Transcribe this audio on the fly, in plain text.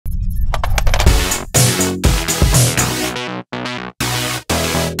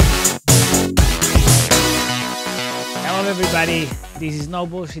everybody. This is No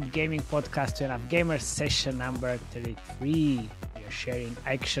Bullshit Gaming Podcast to Enough Gamers session number 33. We are sharing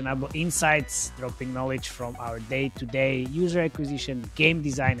actionable insights, dropping knowledge from our day-to-day user acquisition, game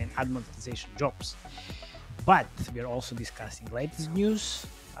design, and ad monetization jobs. But we are also discussing latest news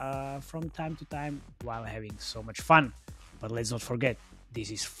from time to time while having so much fun. But let's not forget, this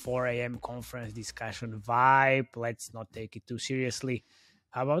is 4 a.m. conference discussion vibe. Let's not take it too seriously.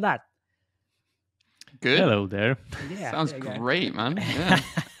 How about that? Good. Hello there. Yeah, Sounds great, man. Yeah.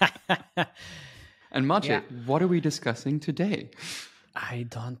 And Matej, what are we discussing today? I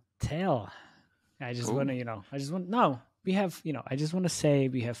don't tell. I just want to, I just want to say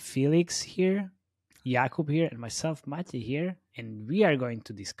we have Felix here, Jakub here, and myself, Matej here, and we are going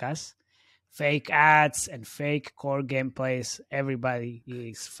to discuss fake ads and fake core gameplays. Everybody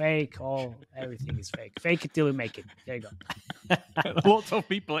is fake. Everything is fake. Fake it till you make it. There you go. Lots of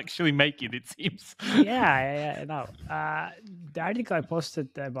people actually make it seems. Yeah. No. The article I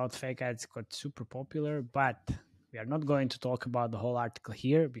posted about fake ads got super popular, but we are not going to talk about the whole article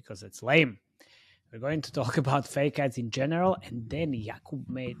here because it's lame. We're going to talk about fake ads in general, and then Jakub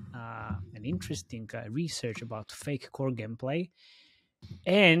made an interesting research about fake core gameplay.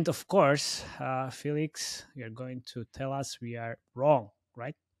 And of course, Felix, you're going to tell us we are wrong,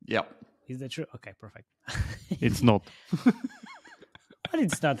 right? Yep. Is that true? Okay, perfect. It's not. But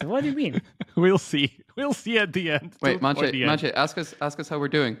it's not. What do you mean? We'll see. We'll see at the end. Wait, Matej, ask us how we're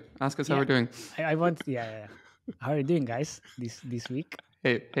doing. Ask us how we're doing. I want. Yeah. How are you doing, guys? This week?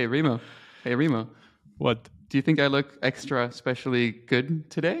 Hey, Remo. Hey, Remo. What? Do you think I look extra specially good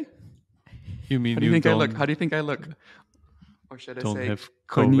today? You mean How do you think I look? How do you think I look? Or should I say,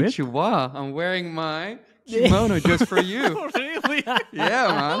 konnichiwa? I'm wearing my kimono just for you. Really?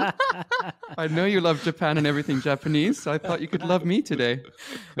 Yeah, man. I know you love Japan and everything Japanese, so I thought you could love me today.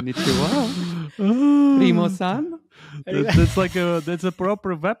 Konnichiwa. Rimo-san. That's a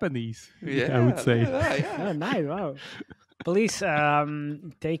proper Japanese. Yeah, I would say. Yeah. Oh, nice. Wow. Please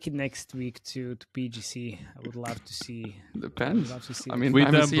take it next week to PGC. I would love to see. Depends. I With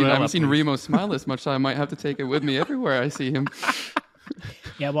haven't the seen umbrella, Remo smile as much, so I might have to take it with me everywhere I see him.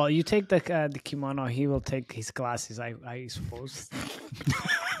 Yeah, well, you take the kimono. He will take his glasses, I suppose.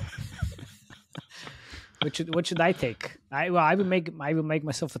 What should I take? I will make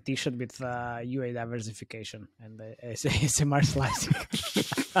myself a T-shirt with UA diversification and ASMR slicing.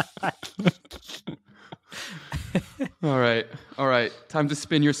 All right. Time to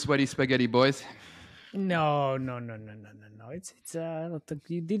spin your sweaty spaghetti, boys. No. It's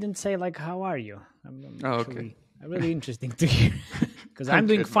you didn't say like how are you? Okay. Really interesting to hear because I'm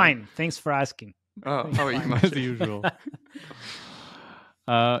doing fine. Thanks for asking. Oh, how are you, As Matej? usual.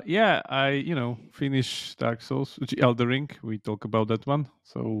 I finished Dark Souls, Elden Ring. We talk about that one.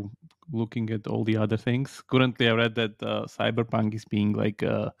 So looking at all the other things. Currently, I read that Cyberpunk is being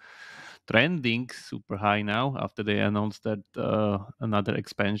trending super high now after they announced that another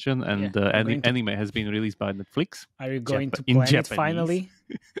expansion and anime has been released by Netflix. Are you going to play it finally?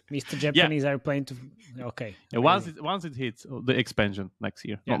 Mr. Japanese, are you playing to... Okay. Yeah, once it hits the expansion next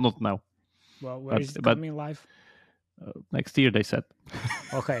year. Yeah. Not now. Well, where is it coming live? Next year, they said.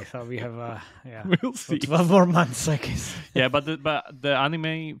 Okay, so we have we'll see. 12 more months, I guess. Yeah, but the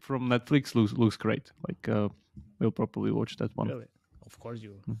anime from Netflix looks great. We'll probably watch that one. Really? Of course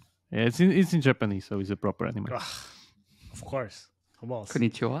you will. Yeah, it's in Japanese, so it's a proper anime. Of course.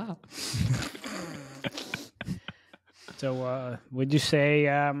 Konnichiwa. So, would you say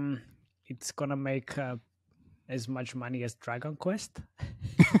it's gonna make as much money as Dragon Quest?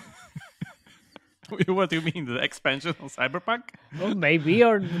 What do you mean, the expansion on Cyberpunk? Well, maybe,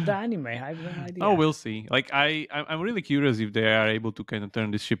 or the anime. I have no idea. Oh, we'll see. I'm really curious if they are able to kind of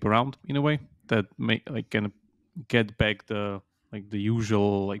turn this ship around in a way that may kind of get back the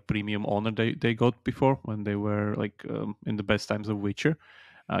usual premium honor they got before when they were in the best times of Witcher.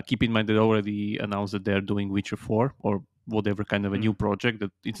 Keep in mind they already announced that they're doing Witcher 4 or whatever kind of a new project.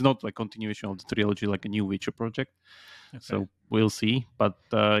 That it's not like continuation of the trilogy, like a new Witcher project. Okay. So we'll see. But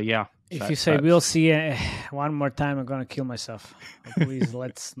yeah. If you say we'll see one more time, I'm gonna kill myself. Please,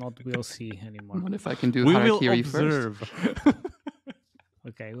 let's not we'll see anymore. What if I can do we Harakiri will observe. first?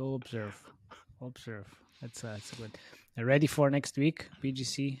 Okay, we'll observe. That's good. Ready for next week,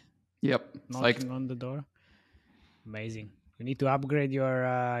 PGC? Yep. Knocking on the door. Amazing. You need to upgrade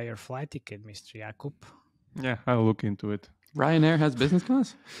your flight ticket, Mr. Jakub. Yeah, I'll look into it. Ryanair has business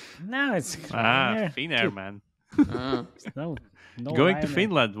class? No, it's Finnair, man. No Going Ryanair. to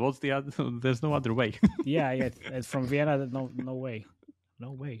Finland. What's the other? There's no other way. yeah. From Vienna, no way.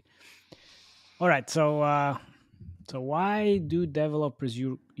 All right. So why do developers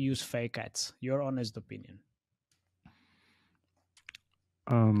use fake ads? Your honest opinion.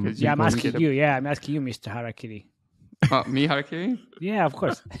 Yeah, I'm asking you. Yeah, I'm asking you, Mr. Harakiri. Me, Harakiri? Yeah, of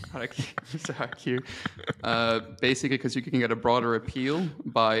course. Mr. Harakiri. Basically, because you can get a broader appeal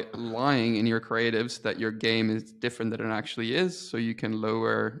by lying in your creatives that your game is different than it actually is. So you can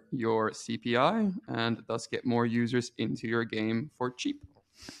lower your CPI and thus get more users into your game for cheap.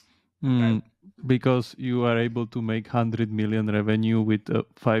 Because you are able to make 100 million revenue with a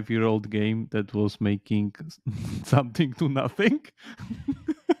 5-year-old game that was making something to nothing.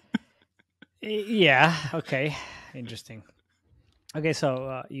 Yeah. Okay. Interesting. Okay.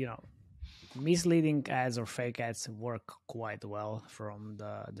 So, misleading ads or fake ads work quite well from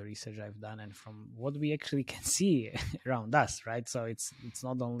the research I've done and from what we actually can see around us, right? So it's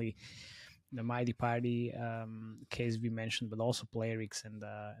not only the Mighty Party case we mentioned, but also Playrix and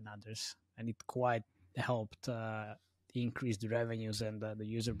others, and it quite helped increase the revenues and the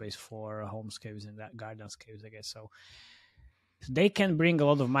user base for Homescapes and Gardenscapes, I guess. So they can bring a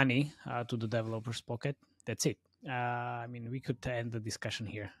lot of money to the developer's pocket. That's it. I mean, we could end the discussion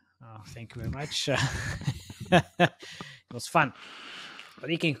here. Thank you very much. It was fun, but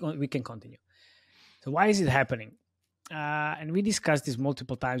we can continue. So why is it happening? And we discussed this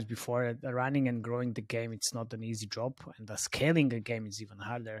multiple times before. Running and growing the game, it's not an easy job, and scaling a game is even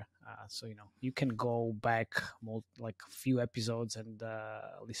harder. So you can go back like a few episodes and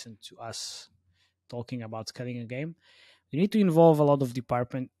listen to us talking about scaling a game. You need to involve a lot of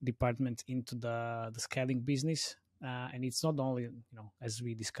departments into the scaling business, and it's not only as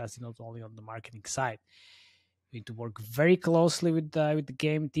we discussed, not only on the marketing side. You need to work very closely with the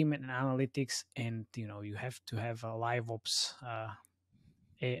game team and analytics, and you have to have a live ops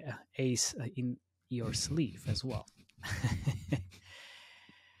ace in your sleeve as well.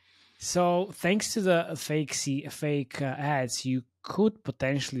 So thanks to the fake ads, you could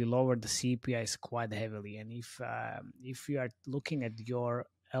potentially lower the CPIs quite heavily. And if you are looking at your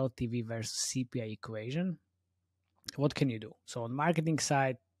LTV versus CPI equation, what can you do? So on marketing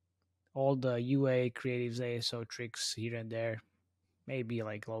side, all the UA creatives, ASO tricks here and there, maybe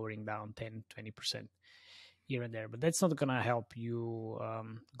like lowering down 10-20% here and there, but that's not gonna help you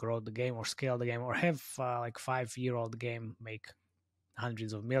grow the game or scale the game or have like 5-year-old game make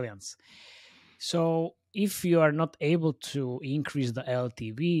hundreds of millions. So if you are not able to increase the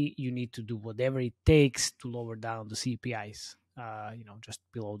LTV, you need to do whatever it takes to lower down the CPIs, just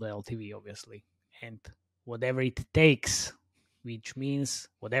below the LTV, obviously, and whatever it takes, which means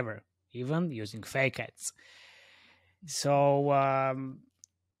whatever, even using fake ads. So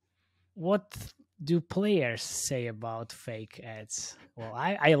what do players say about fake ads? Well,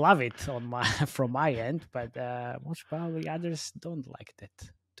 I love it from my end, but most probably others don't like that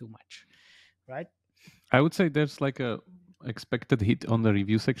too much, right? I would say there's like a expected hit on the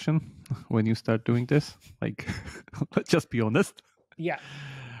review section when you start doing this. Like, let's just be honest. Yeah.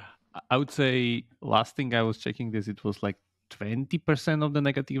 I would say last thing I was checking this, it was like 20% of the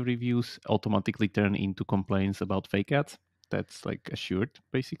negative reviews automatically turn into complaints about fake ads. That's like assured,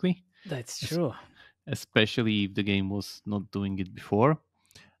 basically. That's true. Especially if the game was not doing it before.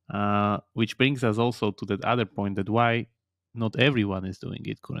 Which brings us also to that other point, that why not everyone is doing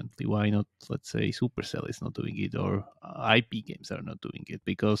it currently. Why not, let's say, Supercell is not doing it, or IP games are not doing it?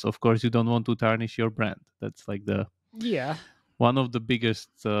 Because, of course, you don't want to tarnish your brand. That's like one of the biggest,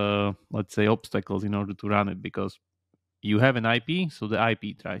 let's say, obstacles in order to run it, because you have an IP, so the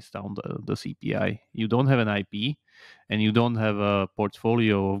IP drives down the CPI. You don't have an IP, and you don't have a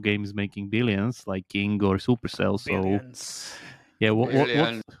portfolio of games making billions like King or Supercell. Billions. So,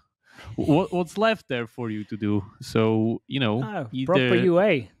 yeah, what's left there for you to do? So, proper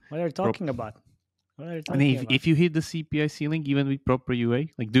UA. What are you talking about? If you hit the CPI ceiling, even with proper UA,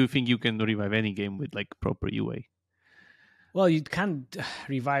 like, do you think you can revive any game with like proper UA? Well, you can't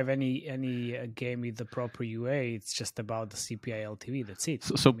revive any game with the proper UA. It's just about the CPI LTV. That's it.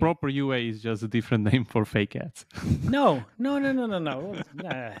 So proper UA is just a different name for fake ads. No. No,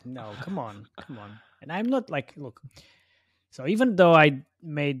 come on. And I'm not like, look. So even though I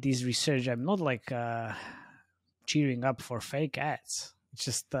made this research, I'm not like cheering up for fake ads. It's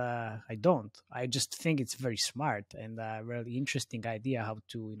just I don't. I just think it's very smart and a really interesting idea how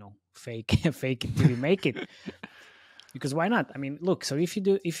to fake it till you make it. Because why not? I mean, look. So if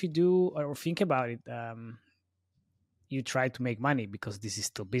you do or think about it, you try to make money because this is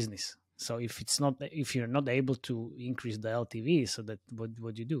still business. So if you're not able to increase the LTV, so that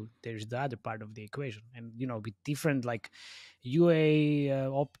what you do, there's the other part of the equation, and with different like UA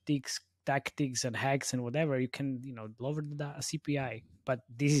optics, tactics, and hacks and whatever, you can lower the CPI. But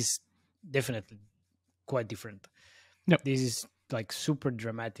this is definitely quite different. Yep. This is like super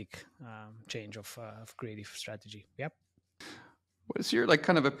dramatic change of creative strategy. Yep. What's your like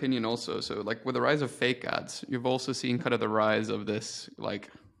kind of opinion also? So like with the rise of fake ads, you've also seen kind of the rise of this like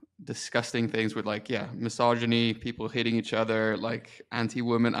disgusting things with like misogyny, people hitting each other, like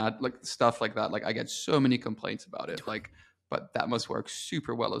anti-women ad, like stuff like that. Like I get so many complaints about it. Like, but that must work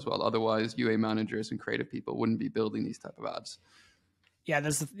super well as well. Otherwise, UA managers and creative people wouldn't be building these type of ads. Yeah,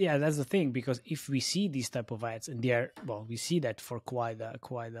 that's the thing, because if we see these type of ads, and we see that for quite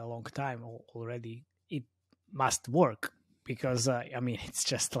a long time already, it must work, because I mean, it's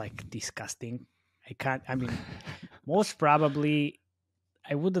just like disgusting. Most probably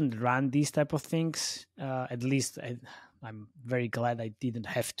I wouldn't run these type of things. At least I'm very glad I didn't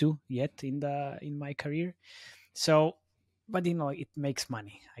have to yet in my career. So, but it makes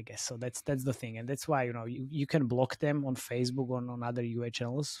money, I guess. So that's the thing, and that's why you can block them on Facebook, on other UA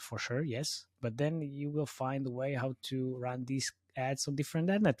channels for sure, yes. But then you will find a way how to run these ads on different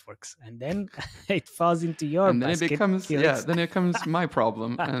ad networks, and then it falls into your and then basket, it becomes Felix. then it becomes my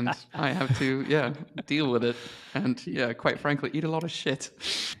problem, and I have to deal with it, and quite frankly, eat a lot of shit.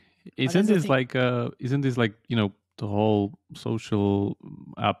 Isn't this like the whole social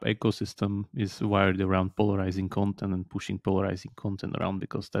app ecosystem is wired around polarizing content and pushing polarizing content around,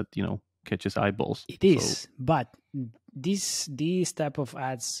 because that catches eyeballs? It is, but these type of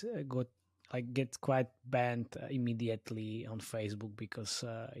ads get quite banned immediately on Facebook, because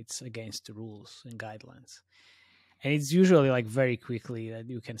it's against the rules and guidelines, and it's usually like very quickly that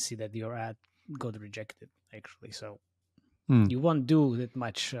you can see that your ad got rejected actually. So you won't do that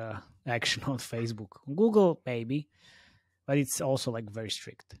much action on Facebook. On Google maybe, but it's also like very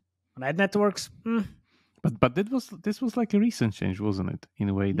strict. On ad networks, but this was like a recent change, wasn't it? In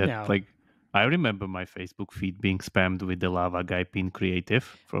a way that No. I remember my Facebook feed being spammed with the Lava Guy pin creative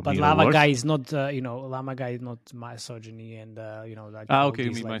from But Hero Lava Wars. Guy is not, Lava Guy is not misogyny, and like. Okay,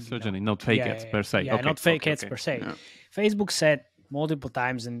 you mean misogyny, not fake ads per se. Yeah, okay, not fake ads per se. Yeah. Facebook said multiple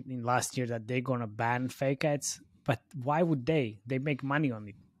times in last year that they're gonna ban fake ads, but why would they? They make money on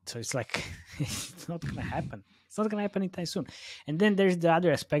it, so it's like it's not gonna happen. It's not gonna happen anytime soon. And then there's the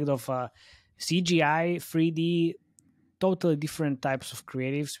other aspect of CGI, 3D. Totally different types of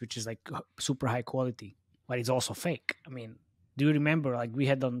creatives, which is like super high quality, but it's also fake. I mean, do you remember like we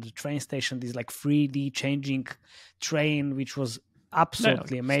had on the train station this like 3D changing train, which was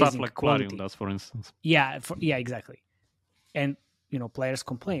absolutely amazing stuff like quality. Clarion does, for instance. Yeah, exactly. And players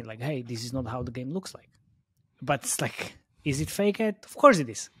complain like, "Hey, this is not how the game looks like." But it's like, is it fake ad? Of course it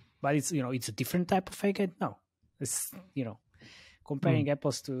is, but it's it's a different type of fake ad. No, it's comparing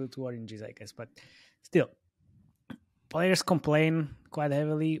apples to oranges, I guess. But still, players complain quite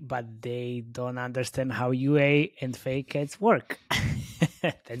heavily, but they don't understand how UA and fake ads work.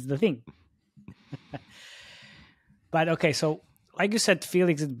 That's the thing. But okay, so like you said,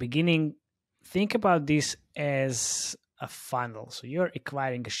 Felix, at the beginning, think about this as a funnel. So you're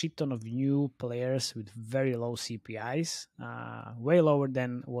acquiring a shit ton of new players with very low CPIs, way lower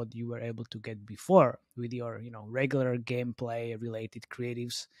than what you were able to get before with your regular gameplay related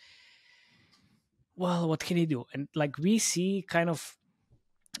creatives. Well, what can you do? And like we see kind of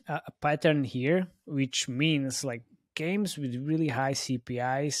a pattern here, which means like games with really high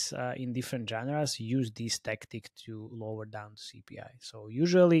CPIs in different genres use this tactic to lower down the CPI. So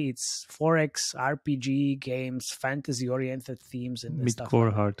usually it's 4X, RPG games, fantasy-oriented themes, and stuff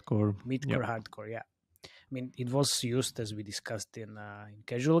like hardcore. Mid-core, hardcore, yeah. I mean, it was used, as we discussed, in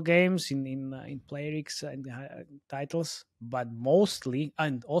casual games, in PlayerX and titles, but mostly,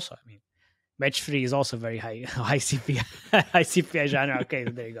 and also, I mean, Match 3 is also very high CPI genre. Okay,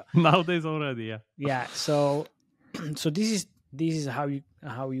 there you go. Nowadays already, yeah. Yeah, so this is how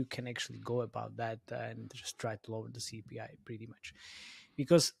you can actually go about that and just try to lower the CPI pretty much.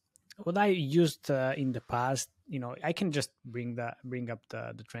 Because what I used in the past, I can just bring up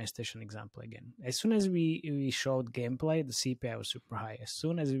the train station example again. As soon as we showed gameplay, the CPI was super high. As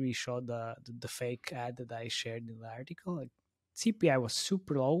soon as we showed the fake ad that I shared in the article, like, CPI was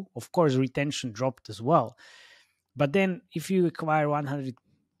super low. Of course, retention dropped as well. But then if you acquire 100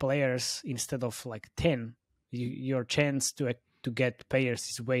 players instead of like 10, your chance to get payers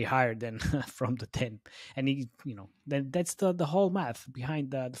is way higher than from the 10. And then that's the whole math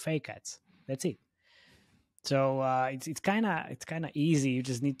behind the fake ads. That's it. So it's kind of easy. You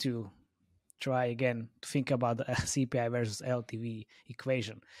just need to try again to think about the CPI versus LTV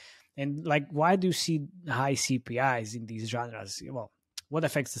equation. And like, why do you see high CPIs in these genres? Well, what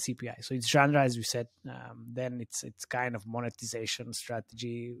affects the CPI? So it's genre, as we said. Then it's kind of monetization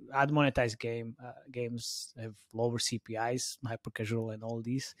strategy. Ad monetized games have lower CPIs, hyper casual, and all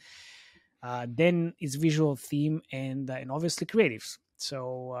these. Then it's visual theme and obviously creatives.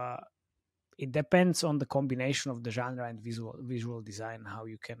 So it depends on the combination of the genre and visual design, how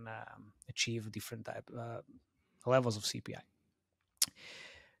you can achieve different levels of CPI.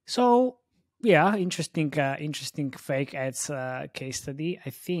 So yeah, interesting fake ads case study. I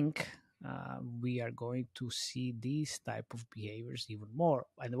think we are going to see these type of behaviors even more.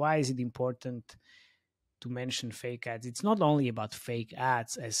 And why is it important to mention fake ads? It's not only about fake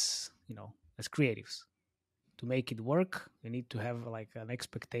ads as creatives. To make it work, you need to have like an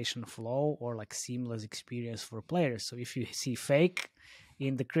expectation flow or like seamless experience for players. So if you see fake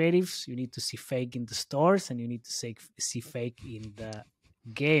in the creatives, you need to see fake in the stores, and you need to see fake in the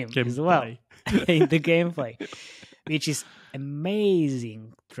game as well. In the gameplay, which is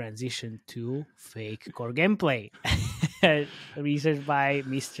amazing transition to fake core gameplay. Research by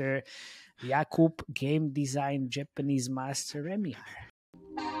Mr. Jakub, game design Japanese master Remiar.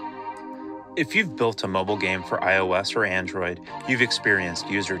 If you've built a mobile game for iOS or Android, you've experienced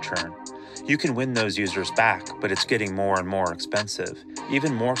user churn. You can win those users back, but it's getting more and more expensive,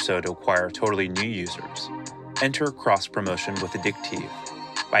 even more so to acquire totally new users. Enter cross-promotion with Addictive.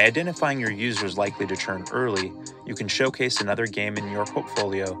 By identifying your users likely to churn early, you can showcase another game in your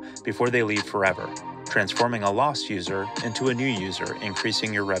portfolio before they leave forever, transforming a lost user into a new user,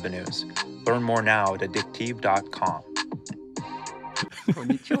 increasing your revenues. Learn more now at addictive.com.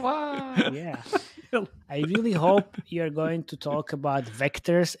 Konnichiwa. Yeah. I really hope you're going to talk about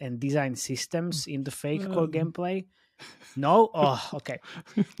vectors and design systems in the fake core gameplay. No? Oh, okay.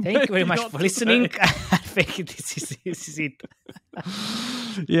 Thank you very much for listening. I think this is it.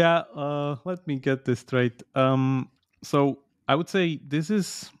 Yeah, let me get this straight. So I would say this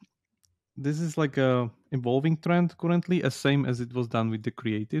is like a evolving trend currently, as same as it was done with the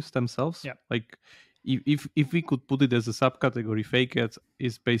creatives themselves. Yeah. Like if we could put it as a subcategory, fake ads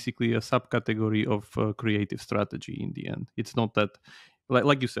is basically a subcategory of creative strategy in the end. It's not that,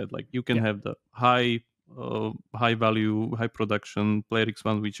 like you said, like you can have the high value, high production PlayerX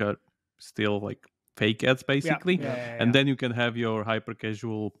ones, which are still like fake ads basically. And then you can have your hyper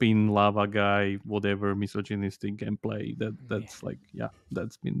casual pin lava guy, whatever misogynistic gameplay that's like,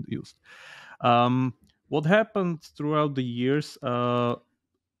 that's been used. What happened throughout the years,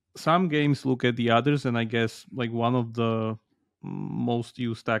 some games look at the others, and I guess like one of the most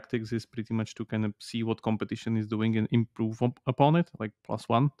used tactics is pretty much to kind of see what competition is doing and improve upon it, like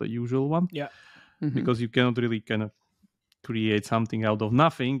 +1, the usual one. Because you cannot really kind of create something out of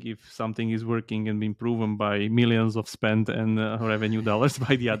nothing if something is working and been proven by millions of spent and revenue dollars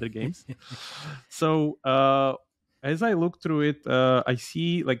by the other games. So as I look through it, I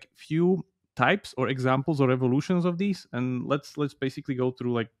see like few types or examples or evolutions of these, and let's basically go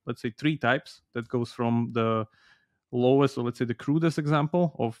through like, let's say 3 types that goes from the lowest, or let's say the crudest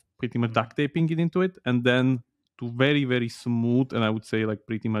example of pretty much duct taping it into it, and then to very, very smooth, and I would say like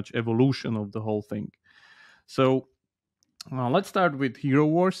pretty much evolution of the whole thing. So let's start with Hero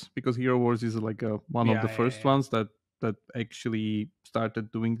Wars, because Hero Wars is like one of the first ones that actually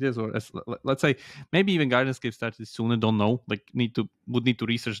started doing this, or let's say maybe even Gardenscape started sooner, don't know, like would need to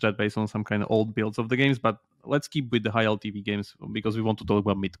research that based on some kind of old builds of the games, but let's keep with the high LTV games because we want to talk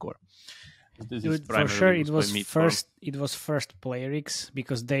about midcore. For sure, it was first PlayerX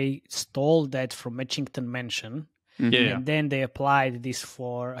because they stole that from Matchington Mansion. And then they applied this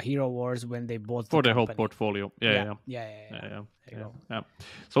for Hero Wars when they bought for the whole portfolio. Yeah.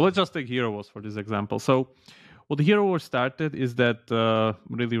 So let's just take Hero Wars for this example. So what the Hero Wars started is that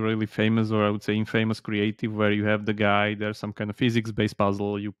really, really famous, or I would say infamous creative, where you have the guy, there's some kind of physics-based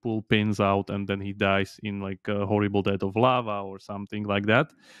puzzle, you pull pins out, and then he dies in like a horrible death of lava or something like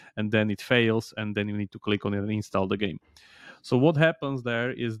that, and then it fails, and then you need to click on it and install the game. So what happens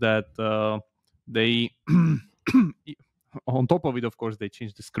there is that they... on top of it, of course, they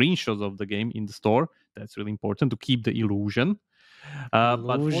changed the screenshots of the game in the store. That's really important to keep the illusion. I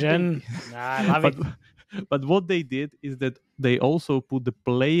love it. But what they did is that they also put the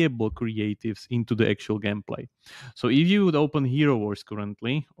playable creatives into the actual gameplay. So if you would open Hero Wars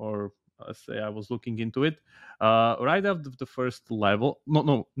currently, or say I was looking into it, right after the first level,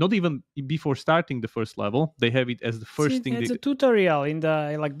 not even before starting the first level, they have it as the first thing. It's a tutorial in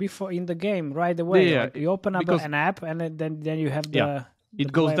the before in the game right away. Like you open up an app, and then you have the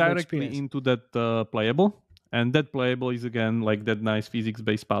it goes directly experience into that playable, and that playable is again like that nice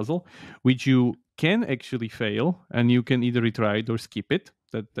physics-based puzzle, which you can actually fail, and you can either retry it or skip it.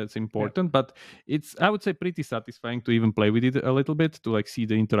 That's important, but it's, I would say, pretty satisfying to even play with it a little bit, to like see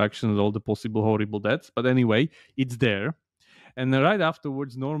the interactions, all the possible horrible deaths. But anyway, it's there, and right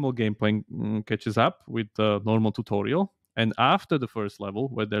afterwards, normal gameplay catches up with the normal tutorial. And after the first level,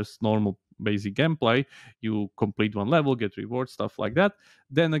 where there's normal basic gameplay. You complete one level, get rewards, stuff like that.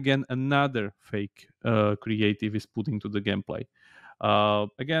 Then again, another fake creative is put into the gameplay.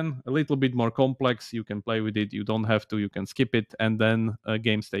 Again, a little bit more complex. You can play with it. You don't have to. You can skip it, and then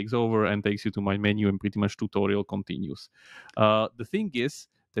game takes over and takes you to my menu, and pretty much tutorial continues. The thing is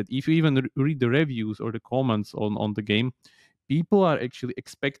that if you even read the reviews or the comments on the game, people are actually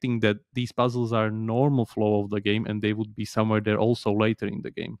expecting that these puzzles are normal flow of the game, and they would be somewhere there also later in the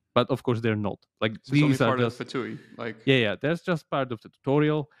game. But of course, they're not. Like So it's only these are part just of the Fatui. Like yeah, that's just part of the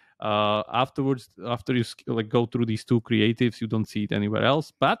tutorial. Afterwards, after you go through these two creatives, you don't see it anywhere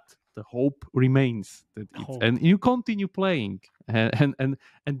else. But the hope remains that and you continue playing, and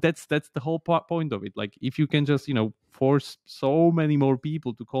that's the whole point of it. Like if you can just force so many more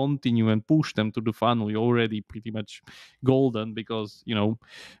people to continue and push them to the funnel, you're already pretty much golden, because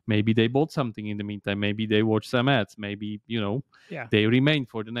maybe they bought something in the meantime, maybe they watched some ads, maybe they remain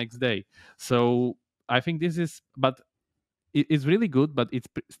for the next day. So I think this is, but it's really good, but it's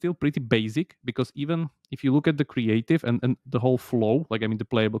still pretty basic, because even if you look at the creative and the whole flow, the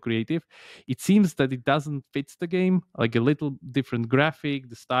playable creative, it seems that it doesn't fit the game. Like a little different graphic,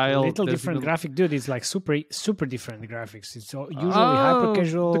 the style. A little different graphic, dude. It's like super different graphics. It's usually hyper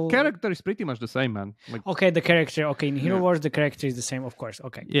casual. The character is pretty much the same, man. Okay, the character. Okay, in Hero Wars, the character is the same, of course.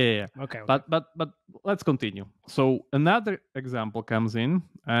 Okay. Yeah. Okay. But let's continue. So another example comes in.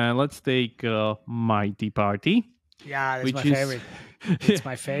 Let's take Mighty Party. Yeah, that's my favorite. It's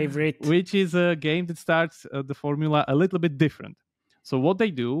my favorite. Which is a game that starts the formula a little bit different. So what they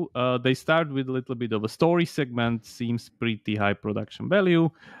do, they start with a little bit of a story segment, seems pretty high production value,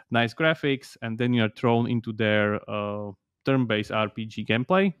 nice graphics, and then you are thrown into their turn-based RPG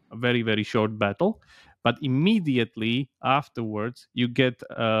gameplay, a very, very short battle. But immediately afterwards, you get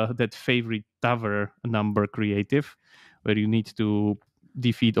that favorite tower number creative, where you need to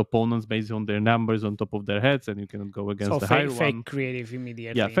defeat opponents based on their numbers on top of their heads, and you cannot go against the higher one. Fake creative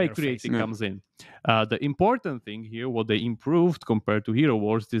immediately. Yeah, fake creative comes in. The important thing here, what they improved compared to Hero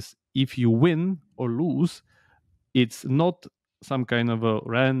Wars, is if you win or lose, it's not some kind of a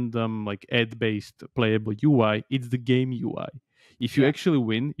random ad-based playable UI. It's the game UI. If you actually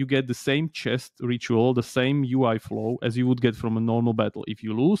win, you get the same chest ritual, the same UI flow as you would get from a normal battle. If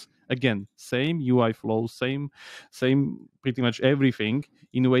you lose, again, same UI flow, same pretty much everything,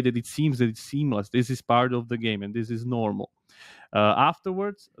 in a way that it seems that it's seamless. This is part of the game, and this is normal.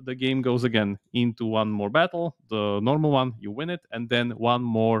 Afterwards, the game goes again into one more battle, the normal one, you win it, and then one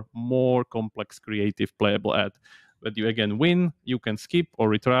more complex creative playable ad. But you again win, you can skip or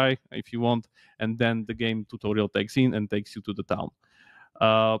retry if you want, and then the game tutorial takes in and takes you to the town.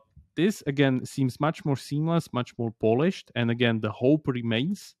 This again seems much more seamless, much more polished, and again the hope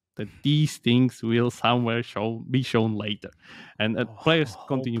remains that these things will somewhere be shown later, and players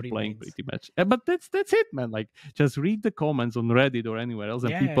continue playing pretty much. But that's it, man. Like just read the comments on Reddit or anywhere else,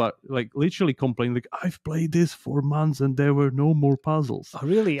 and people are literally complaining, like, I've played this for months and there were no more puzzles. Oh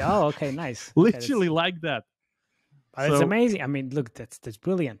really? Oh, okay, nice. Literally like that. It's amazing. I mean, look, that's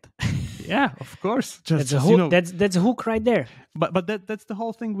brilliant. Yeah, of course. That's a hook. That's a hook right there. But that's the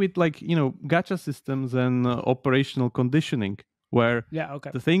whole thing with gacha systems and operational conditioning, where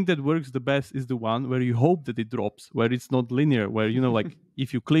the thing that works the best is the one where you hope that it drops, where it's not linear, where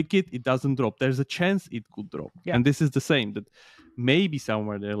if you click it, it doesn't drop. There's a chance it could drop, and this is the same. That maybe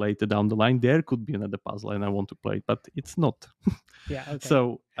somewhere there later down the line there could be another puzzle, and I want to play it, but it's not. Yeah. Okay.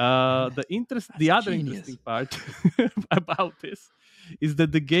 So the other interesting part about this is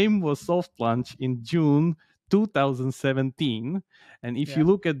that the game was soft launched in June 2017, and if you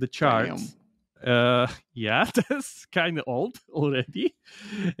look at the charts, that's kind of old already.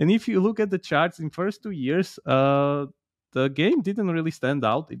 And if you look at the charts in first 2 years, the game didn't really stand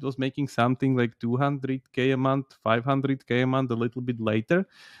out. It was making something like 200k a month, 500k a month a little bit later,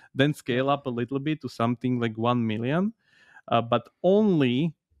 then scale up a little bit to something like 1 million. But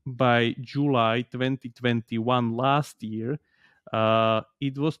only by July 2021 last year,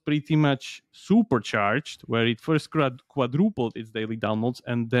 it was pretty much supercharged, where it first quadrupled its daily downloads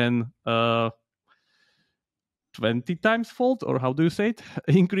and then 20 times fold, or how do you say it?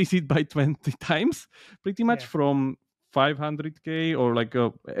 Increase it by 20 times, pretty much from 500k or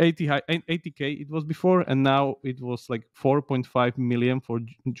 80k it was before, and now it was like 4.5 million for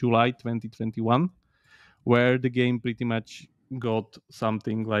July 2021, where the game pretty much got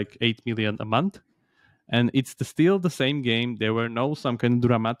something like 8 million a month. And it's still the same game. There were no some kind of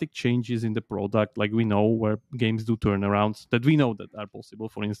dramatic changes in the product, like we know where games do turnarounds that we know that are possible.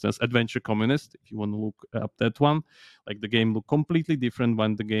 For instance, Adventure Communist, if you want to look up that one, like the game looked completely different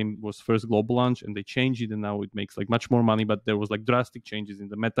when the game was first global launch, and they changed it, and now it makes like much more money. But there was like drastic changes in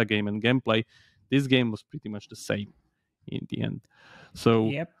the meta game and gameplay. This game was pretty much the same in the end. So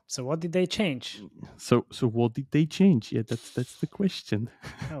Yep. So what did they change? So what did they change? Yeah, that's the question.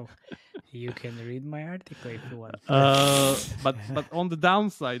 Oh, you can read my article if you want. But on the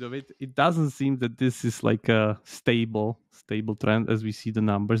downside of it, it doesn't seem that this is like a stable trend as we see the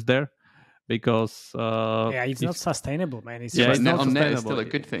numbers there, because it's not sustainable, man. It's it's not on net is sustainable. still a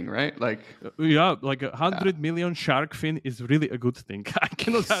good thing, right? Like like 100 million shark fin is really a good thing. I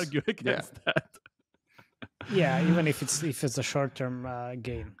cannot argue against that. Yeah, even if it's a short-term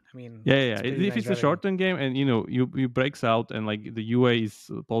game. I mean, if it's a short-term game and you breaks out and like the UA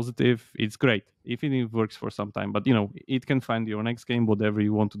is positive, it's great. If it works for some time, but it can find your next game, whatever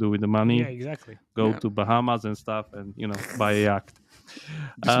you want to do with the money. Yeah, exactly. Go to Bahamas and stuff, and buy a yacht.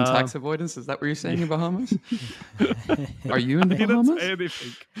 Do some tax avoidance? Is that what you're saying in Bahamas? Are you in the Bahamas?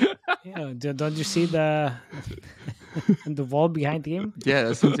 Anything. Don't you see the wall behind him?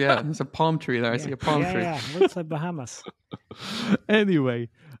 Yeah, there's a palm tree there. I see a palm tree. Yeah, looks like Bahamas. Anyway,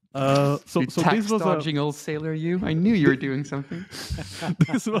 so tax this was dodging old sailor. I knew you were doing something.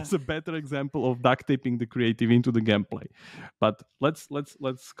 This was a better example of duct taping the creative into the gameplay. But let's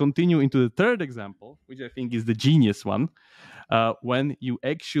continue into the third example, which I think is the genius one. When you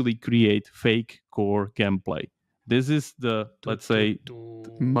actually create fake core gameplay. This is the, let's say,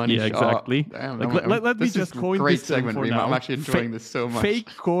 money shot. Exactly. Damn, let me just coin great this term segment, for Remiar. now. I'm actually enjoying this so much.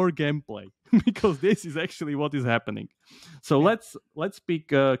 Fake core gameplay, because this is actually what is happening. So let's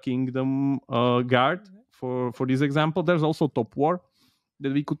pick Kingdom Guard for this example. There's also Top War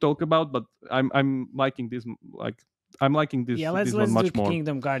that we could talk about, but I'm liking this I'm liking this. Yeah, let's one much do more.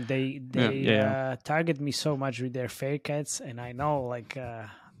 Kingdom Guard. They target me so much with their fake ads, and I know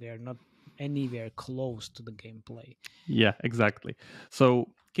they are not anywhere close to the gameplay. Yeah, exactly. So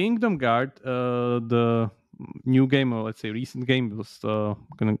Kingdom Guard, the new game, or let's say recent game, was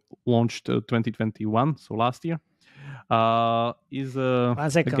launched 2021, so last year. Is One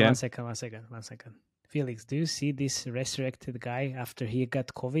second. Felix, do you see this resurrected guy after he got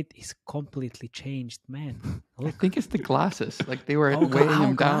COVID? He's completely changed, man. Look. I think it's the glasses. Like they were weighing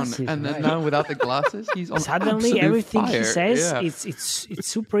him down, and then now without the glasses, he's on suddenly everything fire. he says it's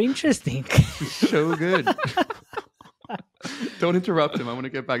super interesting. So good. Don't interrupt him. I want to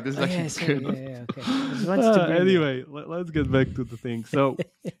get back. This is actually good. Okay. Anyway, let's get back to the thing. So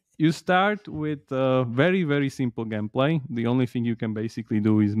you start with very, very simple gameplay. The only thing you can basically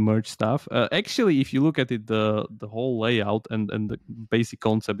do is merge stuff. Actually, if you look at it, the whole layout and the basic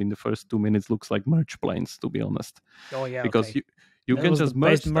concept in the first 2 minutes looks like merge planes, to be honest. Oh yeah, because you can just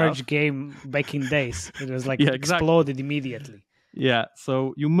merge the best merge game back in days. It was like exactly. Exploded immediately. Yeah,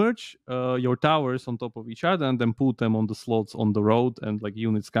 so you merge your towers on top of each other and then put them on the slots on the road, and like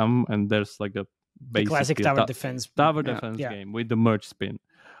units come, and there's like a basic classic tower defense game with the merge spin.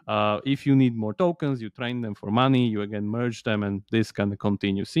 If you need more tokens, you train them for money, you again merge them, and this kind of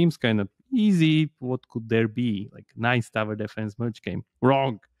continues. Seems kind of easy. What could there be? Like nice tower defense merge game.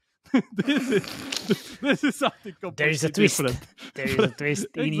 Wrong. this is something completely There is a twist. different. There is a twist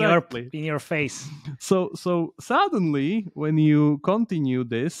Exactly. in your face. So suddenly, when you continue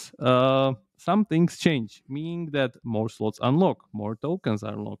this, some things change, meaning that more slots unlock, more tokens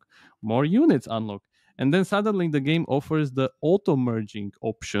unlock, more units unlock. And then suddenly the game offers the auto-merging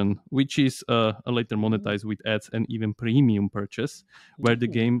option, which is later monetized with ads and even premium purchase, where the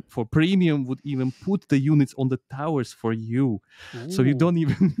game for premium would even put the units on the towers for you. Ooh. So you don't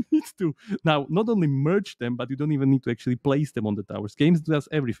even need to now not only merge them, but you don't even need to actually place them on the towers. Games does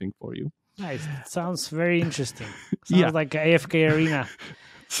everything for you. Nice. It sounds very interesting. Sounds like AFK Arena.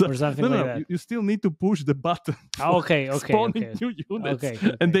 Or something like that. You still need to push the button. Okay. Spawning new units.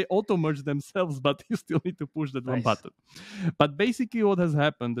 And they auto-merge themselves, but you still need to push that one button. But basically what has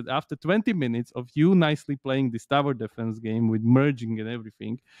happened that after 20 minutes of you nicely playing this tower defense game with merging and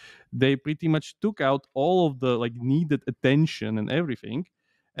everything, they pretty much took out all of the needed attention and everything.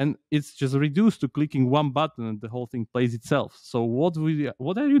 And it's just reduced to clicking one button and the whole thing plays itself. So what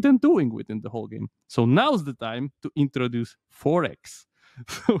are you then doing within the whole game? So now's the time to introduce 4X.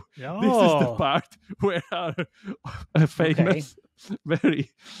 So this is the part where our famous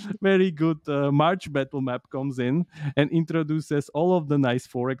very, very good March battle map comes in and introduces all of the nice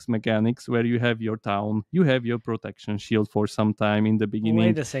 4X mechanics where you have your town, you have your protection shield for some time in the beginning.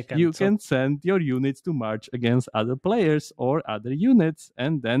 Wait a second. You can send your units to march against other players or other units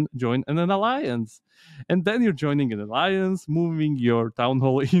and then join an alliance. And then you're joining an alliance, moving your town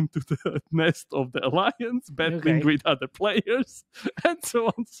hall into the nest of the alliance, battling with other players, and so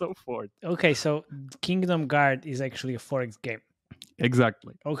on and so forth. Okay, so Kingdom Guard is actually a 4X game.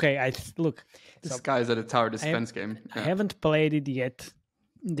 Exactly. Okay, look. This guy's at a tower defense game. I haven't played it yet.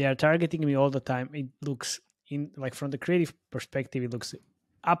 They are targeting me all the time. It looks from the creative perspective, it looks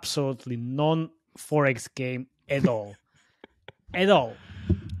absolutely non-4X game at all. At all.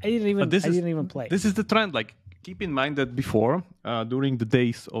 I didn't even play. This is the trend. Like, keep in mind that before, during the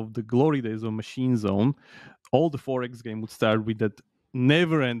days of the glory days of Machine Zone, all the 4X game would start with that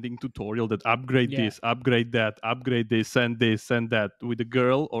never-ending tutorial that upgrade this, upgrade that, upgrade this, and that with the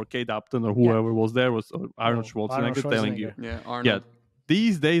girl or Kate Upton or whoever was there, or Arnold Schwarzenegger telling you. Yeah, Arnold. Yeah,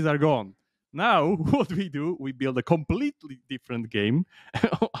 these days are gone. Now, what we do, we build a completely different game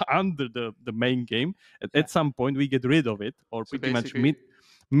under the main game. At some point, we get rid of it or So pretty much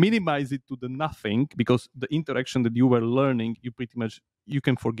minimize it to the nothing, because the interaction that you were learning, you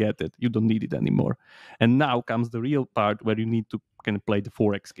can forget it. You don't need it anymore. And now comes the real part where you need to kind of play the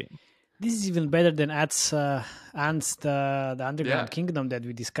 4X game. This is even better than Ant's the Underground Kingdom that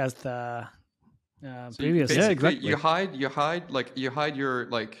we discussed previously. Yeah, exactly. You hide your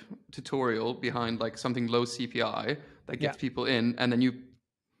like tutorial behind like something low CPI that gets people in, and then you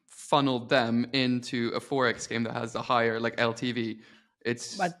funnel them into a 4X game that has a higher like LTV.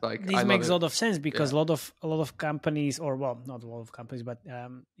 This makes a lot of sense because a lot of companies, or well, not a lot of companies, but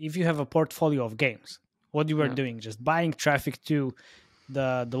if you have a portfolio of games, what you were doing, just buying traffic to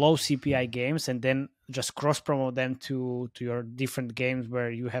the low CPI games and then just cross promote them to your different games where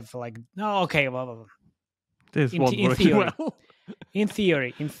you have like This won't work well. in theory.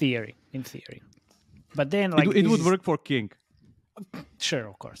 But then like it would work for King. Sure,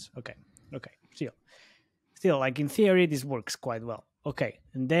 of course. Okay. Still, like in theory, this works quite well. Okay,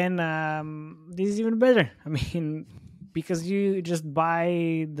 and then this is even better. I mean, because you just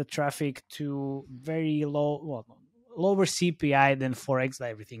buy the traffic to very lower CPI than 4X.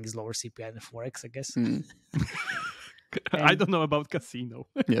 Everything is lower CPI than 4X, I guess. I don't know about Casino.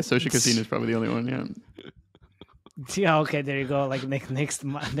 Yeah, Social Casino is probably the only one. Yeah. Yeah. Okay. There you go. Like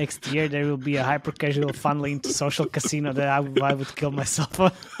next year, there will be a hyper casual funneling to Social Casino that I would kill myself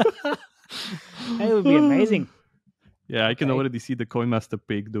on. That would be amazing. Yeah, I can already see the Coinmaster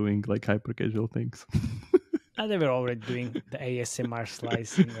Pig doing like hyper casual things. They were already doing the ASMR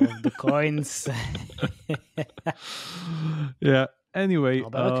slicing of the coins. Yeah. Anyway,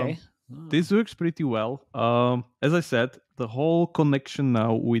 this works pretty well. As I said, the whole connection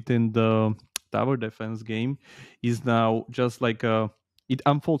now within the tower defense game is now just like it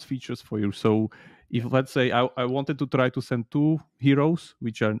unfolds features for you. So if, let's say, I wanted to try to send two heroes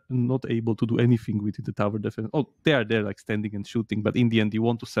which are not able to do anything within the tower defense. Oh, they are there like standing and shooting, but in the end you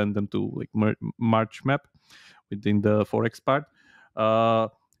want to send them to like March map within the 4X part.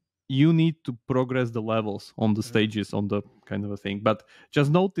 You need to progress the levels on the stages on the kind of a thing. But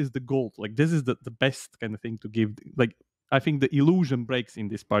just notice the gold. Like this is the best kind of thing to give. Like I think the illusion breaks in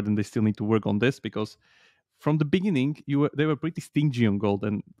this part, and they still need to work on this because from the beginning, they were pretty stingy on gold,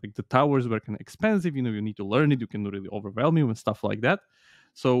 and like the towers were kind of expensive. You need to learn it. You can really overwhelm you and stuff like that.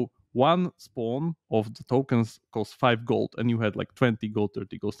 So one spawn of the tokens costs 5 gold, and you had like 20 gold,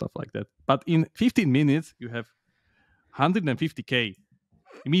 30 gold, stuff like that. But in 15 minutes, you have 150k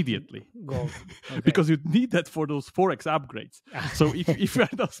immediately gold, because you need that for those 4X upgrades. So if you are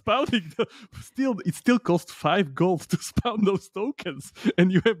not spawning, it still costs 5 gold to spawn those tokens,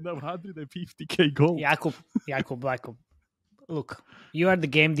 and you have now 150k gold. Jakub, look, you are the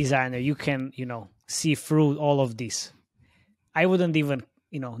game designer. You can see through all of this. I wouldn't even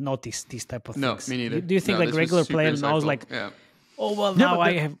notice these type of things. No, me neither. Do you think like regular player knows like, now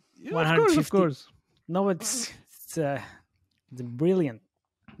I have 150? Of course. No, it's brilliant.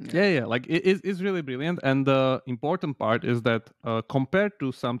 Yeah. Like it's really brilliant, and the important part is that compared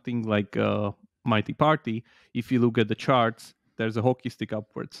to something like Mighty Party, if you look at the charts, there's a hockey stick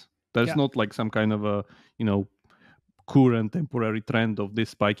upwards. There's not like some kind of a current temporary trend of this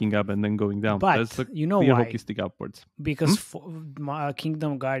spiking up and then going down. But there's a why? Hockey stick upwards. Because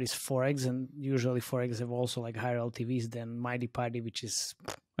Kingdom Guard is 4X, and usually 4X have also like higher LTVs than Mighty Party, which is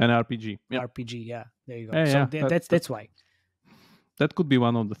an RPG. RPG, yeah. There you go. Yeah, so that's why. That could be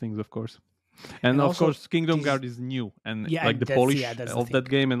one of the things, of course. And of also, course, Kingdom Guard is new, and like the polish of the that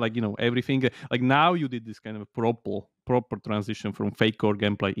game, and like everything. Like now, you did this kind of proper proper transition from fake core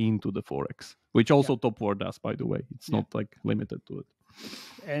gameplay into the 4X, which also Top War does, by the way. It's not like limited to it.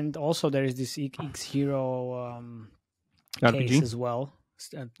 And also there is this X Hero RPG case as well.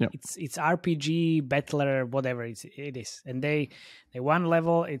 It's RPG battler, whatever it is, and they one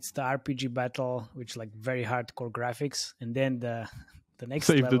level it's the RPG battle, which like very hardcore graphics, and then the next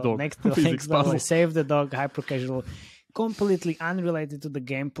save level, the dog. next level is save the dog, hyper casual, completely unrelated to the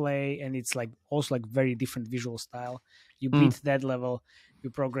gameplay, and it's like also like very different visual style. You beat that level, you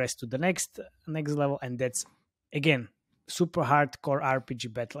progress to the next level, and that's again super hardcore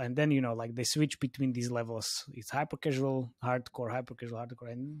RPG battle, and then like they switch between these levels. It's hyper casual, hardcore,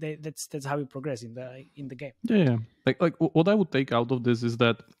 and that's how you progress in the game. Yeah. Like what I would take out of this is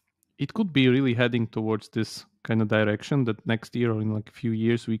that it could be really heading towards this kind of direction that next year or in like a few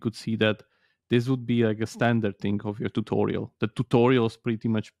years we could see that this would be like a standard thing of your tutorial. The tutorials pretty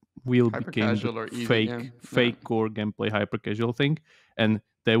much will become the fake core gameplay hyper casual thing, and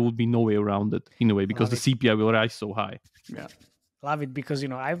there would be no way around it in a way because the CPI will rise so high. Yeah, love it because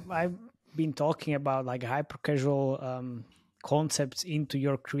I've been talking about like hyper casual concepts into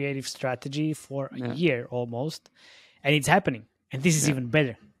your creative strategy for a year almost, and it's happening. And this is even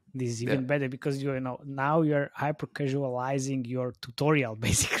better. This is even better because now you're hyper casualizing your tutorial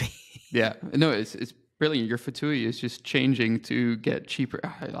basically. Yeah, no, it's brilliant. Your Fatui is just changing to get cheaper.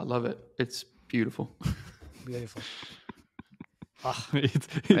 I love it. It's beautiful. Beautiful. It's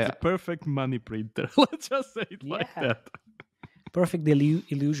a perfect money printer. Let's just say it like that. Perfect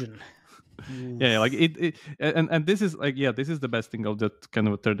illusion. Yeah, like it and this is like this is the best thing of that kind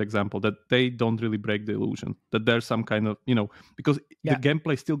of a third example, that they don't really break the illusion, that there's some kind of because the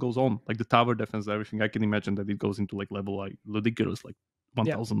gameplay still goes on, like the tower defense, everything. I can imagine that it goes into like level like ludicrous, like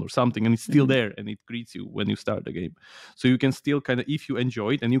 1000 or something, and it's still there, and it greets you when you start the game. So you can still kind of, if you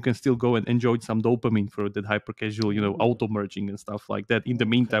enjoy it, and you can still go and enjoy some dopamine for that hyper casual, auto merging and stuff like that in the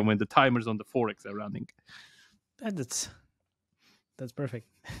meantime when the timers on the 4X are running. That's perfect.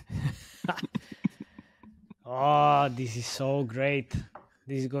 Oh, this is so great.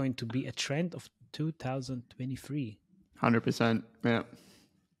 This is going to be a trend of 2023. 100%.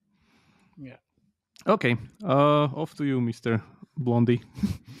 Yeah. Okay. Off to you, Mr. Blondie.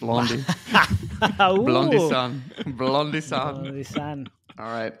 Blondie san. All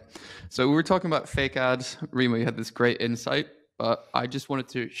right. So we were talking about fake ads. Remo, you had this great insight, but I just wanted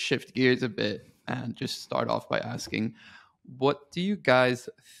to shift gears a bit and just start off by asking, what do you guys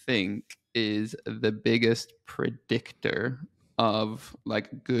think is the biggest predictor of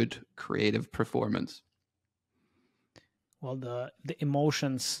like good creative performance? Well, the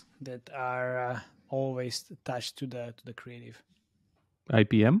emotions that are always attached to the creative.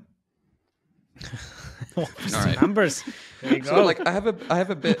 IPM. All right. Numbers. There you go. So like I have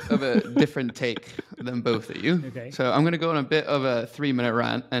a bit of a different take than both of you. Okay. So I'm going to go on a bit of a 3-minute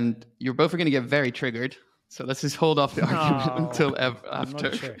rant, and you're both going to get very triggered. So let's just hold off the argument until after. I'm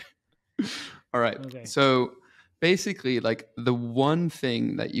not sure. All right. Okay. So basically, like the one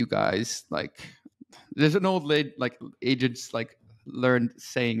thing that you guys like, there's an old agents like learned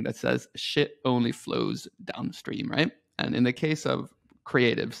saying that says shit only flows downstream, right? And in the case of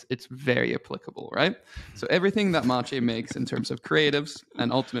creatives, it's very applicable, right? So everything that Matej makes in terms of creatives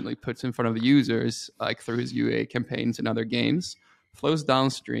and ultimately puts in front of the users, like through his UA campaigns and other games, flows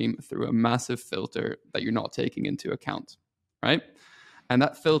downstream through a massive filter that you're not taking into account, right? And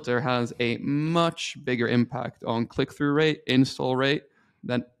that filter has a much bigger impact on click-through rate, install rate,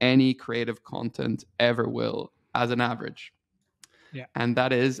 than any creative content ever will as an average. Yeah. And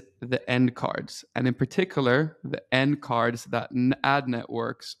that is the end cards. And in particular, the end cards that ad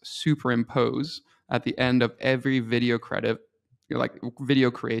networks superimpose at the end of every video creative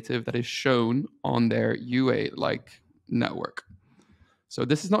that is shown on their UA network. So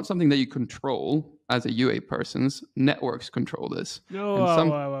this is not something that you control as a UA person's. Networks control this.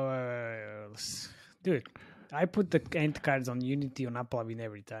 Dude, I put the end cards on Unity on Applavin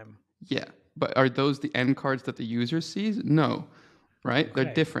every time. Yeah, but are those the end cards that the user sees? No, right? Okay.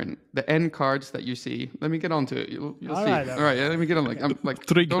 They're different. The end cards that you see. Let me get onto it. You'll see. All right, let me get on. I'm like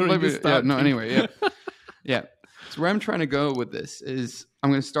don't let me. Yeah, no. Anyway, yeah. So where I'm trying to go with this is I'm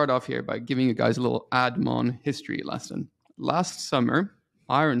going to start off here by giving you guys a little AdMon history lesson. Last summer,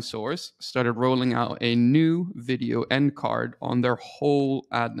 ironSource started rolling out a new video end card on their whole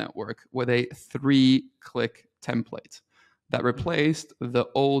ad network with a 3-click template that replaced the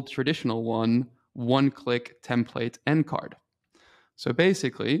old traditional one-click template end card. So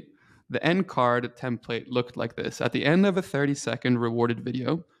basically, the end card template looked like this. At the end of a 30-second rewarded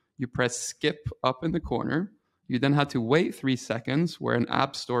video, you press skip up in the corner. You then had to wait 3 seconds where an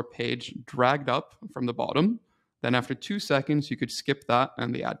App Store page dragged up from the bottom. Then after 2 seconds, you could skip that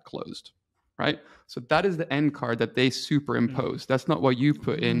and the ad closed, right? So that is the end card that they superimpose. That's not what you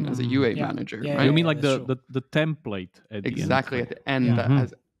put in as a UA manager, right? You mean like the template at exactly the end? At the end, that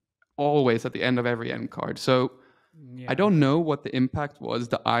has always at the end of every end card. So I don't know what the impact was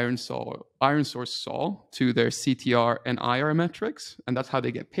the Iron Source saw to their CTR and IR metrics, and that's how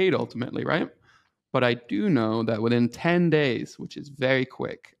they get paid ultimately, right? But I do know that within 10 days, which is very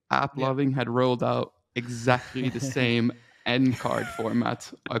quick, AppLovin had rolled out exactly the same end card format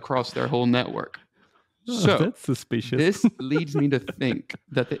across their whole network. So that's suspicious. This leads me to think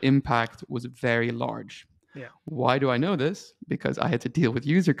that the impact was very large. Yeah. Why do I know this? Because I had to deal with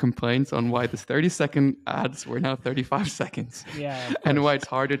user complaints on why this 30-second ads were now 35 seconds. Yeah. And why it's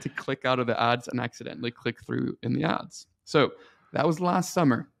harder to click out of the ads and accidentally click through in the ads. So that was last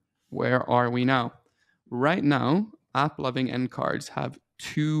summer. Where are we now? Right now, AppLovin end cards have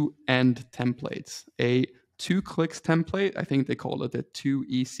 2 end templates. A 2 clicks template, I think they call it the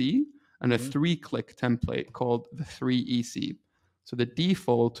 2EC, and a 3-click template called the 3EC. So the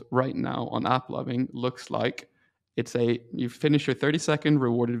default right now on AppLovin looks like you finish your 30-second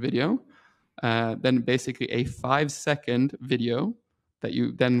rewarded video, then basically a 5-second video that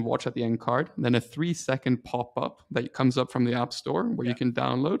you then watch at the end card, then a 3-second pop-up that comes up from the App Store where you can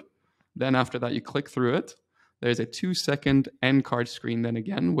download. Then after that, you click through it. There's a 2-second end card screen then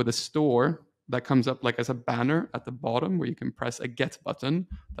again with a store that comes up like as a banner at the bottom where you can press a get button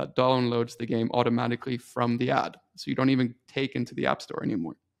that downloads the game automatically from the ad. So you don't even take into the App Store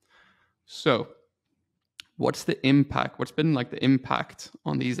anymore. So what's the impact? What's been like the impact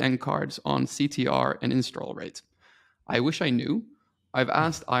on these end cards on CTR and install rate? I wish I knew. I've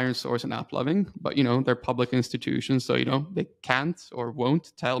asked IronSource and AppLovin, but they're public institutions, so they can't or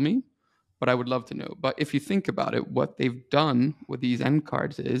won't tell me, but I would love to know. But if you think about it, what they've done with these end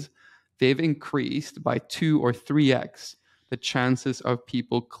cards is they've increased by 2 or 3x the chances of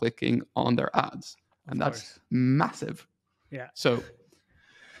people clicking on their ads. And that's massive. Yeah. So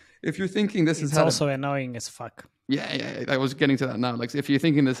if you're thinking this is also annoying as fuck. Yeah, I was getting to that now. Like, if you're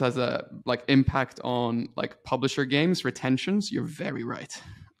thinking this has a impact on publisher games retentions, you're very right.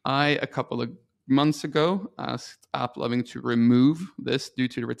 A couple of months ago asked AppLovin to remove this due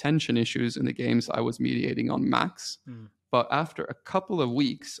to the retention issues in the games I was mediating on Max. But after a couple of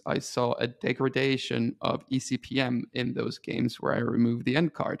weeks, I saw a degradation of eCPM in those games where I removed the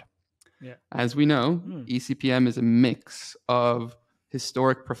end card. Yeah. As we know, eCPM is a mix of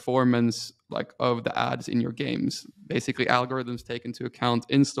historic performance of the ads in your games. Basically, algorithms take into account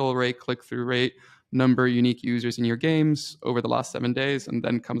install rate, click-through rate, number of unique users in your games over the last 7 days, and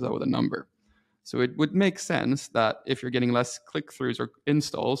then comes out with a number. So it would make sense that if you're getting less click-throughs or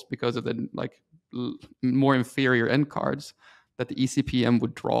installs because of the more inferior end cards, that the eCPM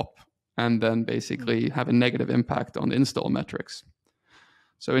would drop and then basically have a negative impact on the install metrics.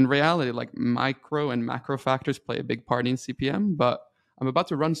 So in reality, micro and macro factors play a big part in CPM, but I'm about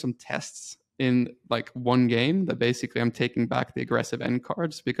to run some tests in one game that basically I'm taking back the aggressive end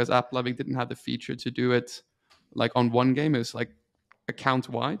cards because AppLovin didn't have the feature to do it on one game. It was account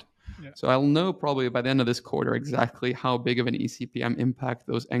wide. Yeah. So I'll know probably by the end of this quarter exactly how big of an eCPM impact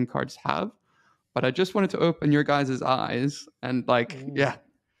those end cards have. But I just wanted to open your guys' eyes and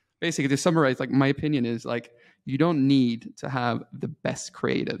basically to summarize, my opinion is you don't need to have the best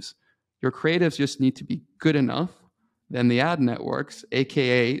creatives. Your creatives just need to be good enough. Then the ad networks,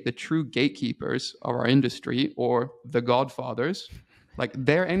 aka the true gatekeepers of our industry or the godfathers,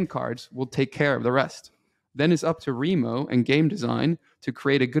 their end cards will take care of the rest. Then it's up to Remo and game design to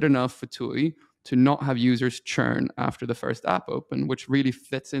create a good enough fatui to not have users churn after the first app open, which really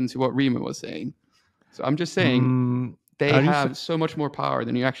fits into what Remo was saying. So I'm just saying they have so much more power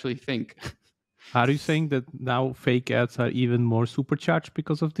than you actually think. Are you saying that now fake ads are even more supercharged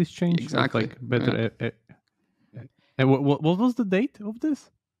because of this change? Exactly. Better. And what was the date of this?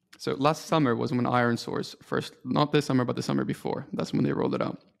 So last summer was when IronSource first, not this summer, but the summer before. That's when they rolled it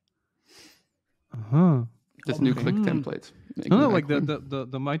out. This new click template. No,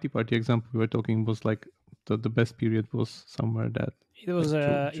 the Mighty Party example we were talking was the best period was somewhere that it was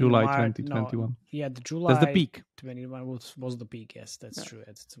July 2021. No, yeah, the July. That's the peak. 21 was the peak. Yes, that's true.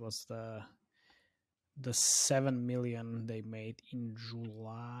 It was the 7 million they made in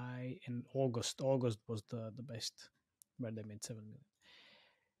July and August. August was the best where they made 7 million.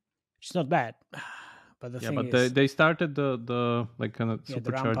 It's not bad. But the thing is, they started the kind of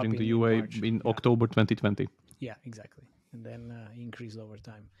supercharging the UA in October 2020. Yeah, exactly, and then increased over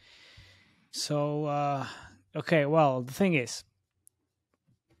time. So okay, well, the thing is,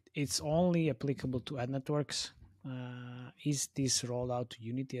 it's only applicable to ad networks. Is this rolled out to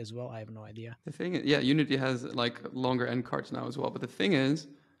Unity as well? I have no idea. The thing is, yeah, Unity has like longer end cards now as well. But the thing is,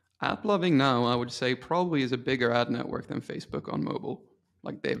 AppLovin now, I would say, probably is a bigger ad network than Facebook on mobile.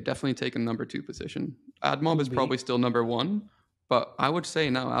 Like they've definitely taken number 2 position. AdMob is probably still number 1, but I would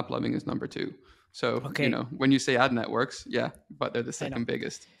say now AppLovin is number 2. So, you know, when you say ad networks, yeah, but they're the second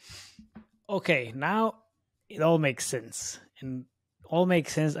biggest. Okay, now it all makes sense. And all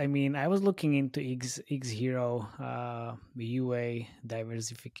makes sense. I mean, I was looking into X Hero UA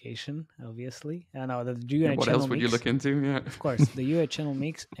diversification, obviously. I know the UA what channel else would mix, you look into? Yeah, of course, the UA channel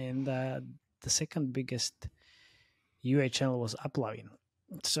mix, and the second biggest UA channel was AppLovin.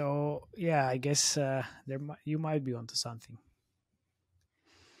 So yeah, I guess you might be onto something.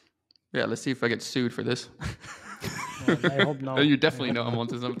 Yeah, let's see if I get sued for this. Well, I hope not. You definitely know I'm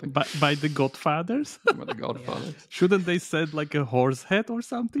onto something. By the Godfathers? By the Godfathers. Shouldn't they said like a horse head or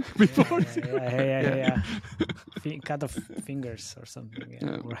something before? Yeah. Cut off fingers or something,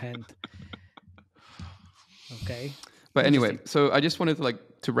 or hand. Okay. But anyway, so I just wanted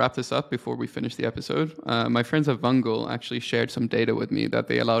to wrap this up before we finish the episode. My friends at Vungle actually shared some data with me that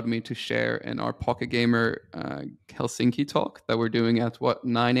they allowed me to share in our Pocket Gamer Helsinki talk that we're doing at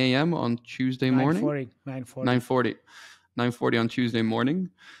 9 a.m. on Tuesday morning? 9:40 on Tuesday morning.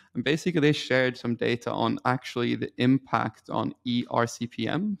 And basically they shared some data on actually the impact on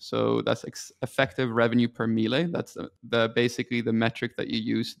ERCPM. So that's effective revenue per melee. That's basically the metric that you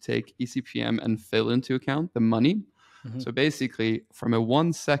use to take ECPM and fill into account the money. Mm-hmm. So basically, from a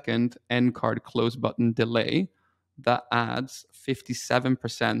 1 second end card close button delay, that adds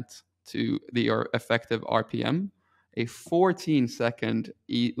 57% to your effective RPM. A 14 second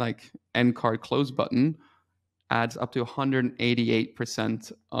end card close button adds up to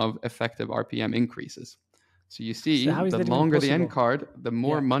 188% of effective RPM increases. So you see, the longer the end card, the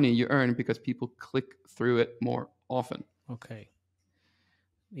more money you earn because people click through it more often. Okay.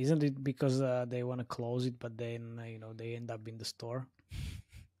 Isn't it because they want to close it, but then they end up in the store?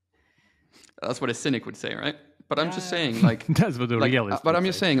 That's what a cynic would say, right? But I'm just saying, that's what the realist. But I'm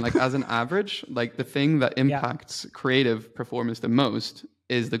just saying, as an average, the thing that impacts creative performance the most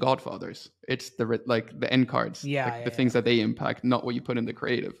is the Godfathers. It's the end cards, the things that they impact, not what you put in the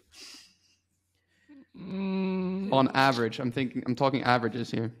creative. On average, I'm talking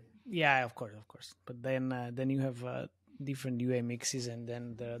averages here. Yeah, of course. But then you have different UA mixes, and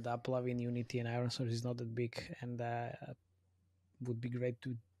then the AppLovin, Unity, and ironSource is not that big, and would be great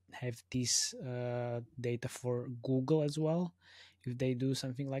to have this data for Google as well, if they do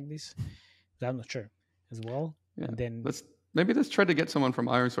something like this. But I'm not sure as well. Yeah. And then let's try to get someone from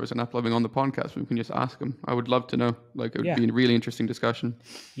ironSource and AppLovin on the podcast. We can just ask them. I would love to know. It would be a really interesting discussion.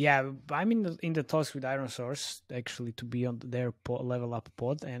 Yeah, I'm in the talks with ironSource actually to be on their level up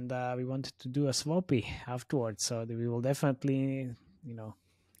pod, and we wanted to do a swappy afterwards. So we will definitely,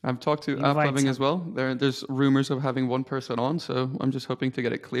 I've talked to AppLovin as well. There's rumors of having one person on, so I'm just hoping to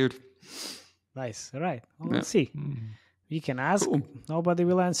get it cleared. Nice. All right. Well, let's see. We can ask. Cool. Nobody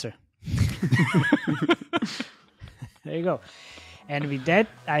will answer. There you go. And with that,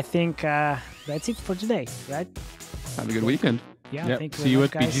 I think that's it for today, right? Have a good weekend. Yeah. See you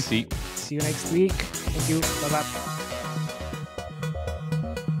at PGC. See you next week. Thank you. Bye-bye.